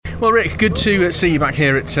Well, Rick, good to see you back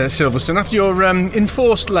here at Silverstone after your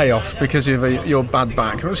enforced layoff because of your bad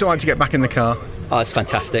back. What's it like to get back in the car? Oh, it's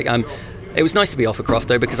fantastic. It was nice to be off at Croft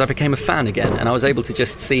though, because I became a fan again, and I was able to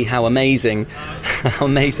just see how amazing.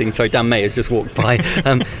 Sorry, Dan May has just walked by.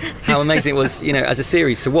 How amazing it was, as a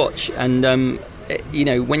series to watch, and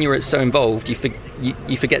when you're so involved,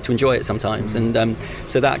 you forget to enjoy it sometimes, and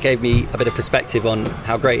so that gave me a bit of perspective on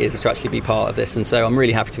how great it is to actually be part of this. And so I'm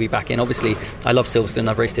really happy to be back in. Obviously, I love Silverstone.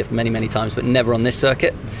 I've raced it many times, but never on this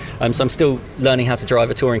circuit. So I'm still learning how to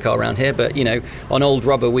drive a touring car around here. But on old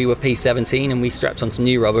rubber, we were P17, and we strapped on some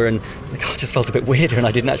new rubber, and the car just felt a bit weirder, and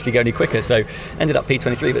I didn't actually go any quicker. So ended up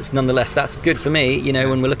P23, but nonetheless, that's good for me.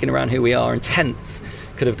 When we're looking around who we are, and tenths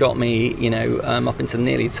could have got me, up into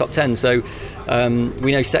nearly the top 10. So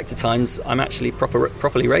we know sector times. I'm actually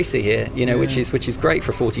properly racy here, which is great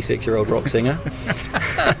for a 46-year-old rock singer.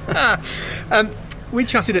 We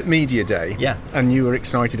chatted at Media Day, yeah, and you were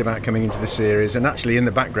excited about coming into the series. And actually, in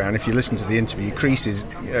the background, if you listen to the interview, Crease is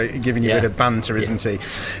giving you a bit of banter, isn't he?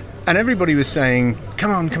 And everybody was saying,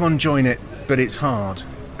 "Come on, join it," but it's hard.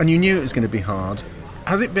 And you knew it was going to be hard.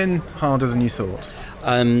 Has it been harder than you thought?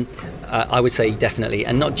 I would say definitely,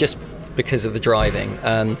 and not just because of the driving.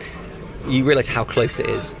 You realise how close it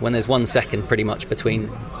is when there's 1 second pretty much between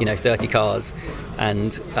 30 cars.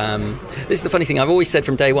 And this is the funny thing, I've always said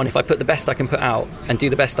from day one, if I put the best I can put out and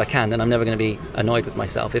do the best I can, then I'm never going to be annoyed with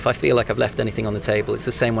myself. If I feel like I've left anything on the table, it's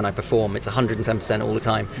the same when I perform, it's 110% all the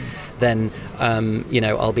time, then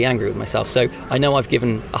I'll be angry with myself. So I know I've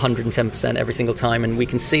given 110% every single time, and we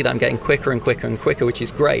can see that I'm getting quicker and quicker and quicker, which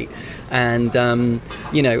is great. And and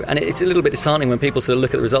it's a little bit disheartening when people sort of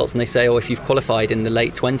look at the results and they say, oh, if you've qualified in the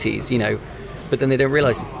late 20s, but then they don't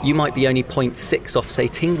realise you might be only 0.6 off, say,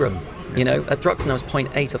 Tingram. At Thruxton I was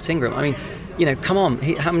 0.8 off Tingram. I mean, come on,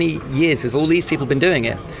 how many years have all these people been doing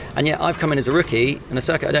it? And yet I've come in as a rookie in a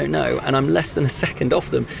circuit I don't know, and I'm less than a second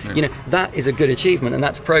off them. Yeah. That is a good achievement, and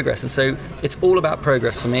that's progress. And so it's all about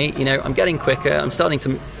progress for me. I'm getting quicker. I'm starting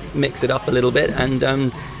to mix it up a little bit,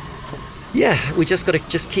 and we just got to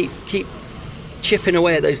keep chipping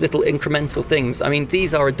away at those little incremental things. I mean,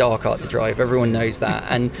 these are a dark art to drive. Everyone knows that,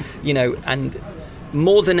 and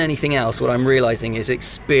more than anything else, what I'm realising is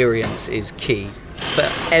experience is key for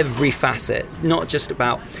every facet, not just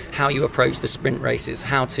about how you approach the sprint races,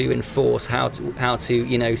 how to enforce, how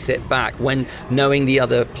to sit back, when knowing the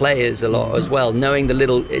other players a lot as well, knowing the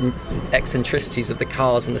little eccentricities of the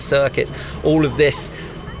cars and the circuits. All of this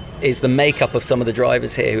is the makeup of some of the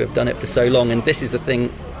drivers here who have done it for so long, and this is the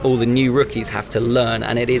thing all the new rookies have to learn,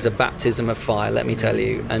 and it is a baptism of fire, let me tell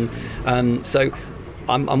you. And so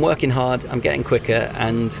I'm working hard, I'm getting quicker,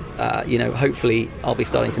 and hopefully I'll be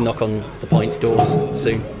starting to knock on the points doors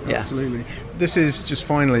soon. Yeah. Absolutely. This is just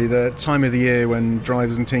finally the time of the year when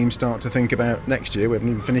drivers and teams start to think about next year. We haven't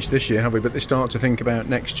even finished this year, have we? But they start to think about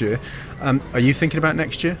next year. Are you thinking about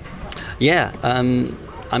next year? Yeah.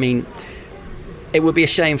 It would be a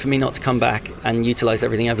shame for me not to come back and utilise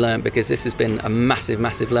everything I've learned, because this has been a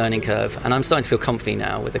massive learning curve, and I'm starting to feel comfy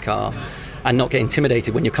now with the car and not get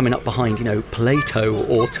intimidated when you're coming up behind, Plato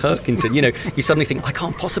or Turkington. You suddenly think, I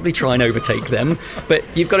can't possibly try and overtake them, but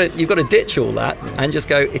you've got to ditch all that and just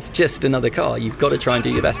go, it's just another car. You've got to try and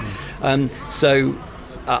do your best.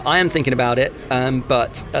 I am thinking about it,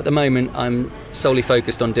 but at the moment I'm solely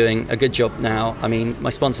focused on doing a good job now. I mean, my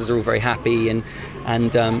sponsors are all very happy, and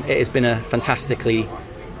it has been a fantastically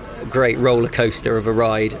great roller coaster of a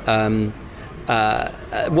ride.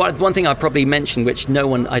 One thing I probably mentioned, which no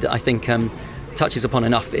one I think touches upon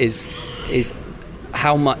enough, is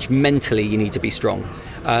how much mentally you need to be strong.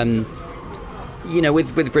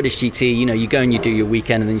 With British GT, you go and you do your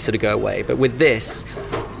weekend and then you sort of go away. But with this,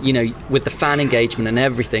 with the fan engagement and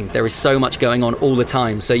everything, there is so much going on all the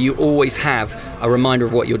time. So you always have a reminder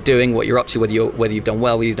of what you're doing, what you're up to, whether you've done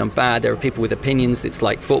well, whether you've done bad. There are people with opinions. It's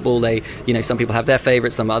like football. Some people have their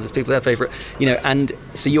favourites, some others people have their favourite. And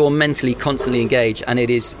so you're mentally constantly engaged, and it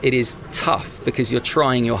is tough because you're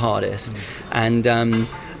trying your hardest. And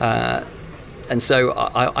so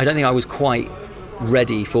I don't think I was quite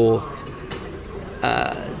ready for.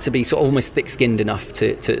 To be sort of almost thick-skinned enough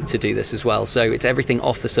to do this as well. So it's everything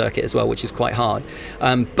off the circuit as well, which is quite hard.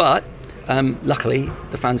 But luckily,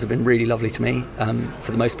 the fans have been really lovely to me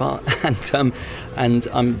for the most part, and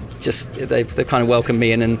I'm just they've kind of welcomed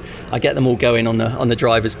me in, and I get them all going on the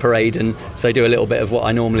drivers' parade, and so do a little bit of what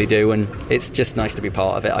I normally do, and it's just nice to be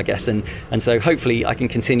part of it, I guess. And so hopefully I can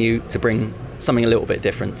continue to bring something a little bit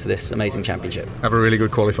different to this amazing championship. Have a really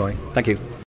good qualifying. Thank you.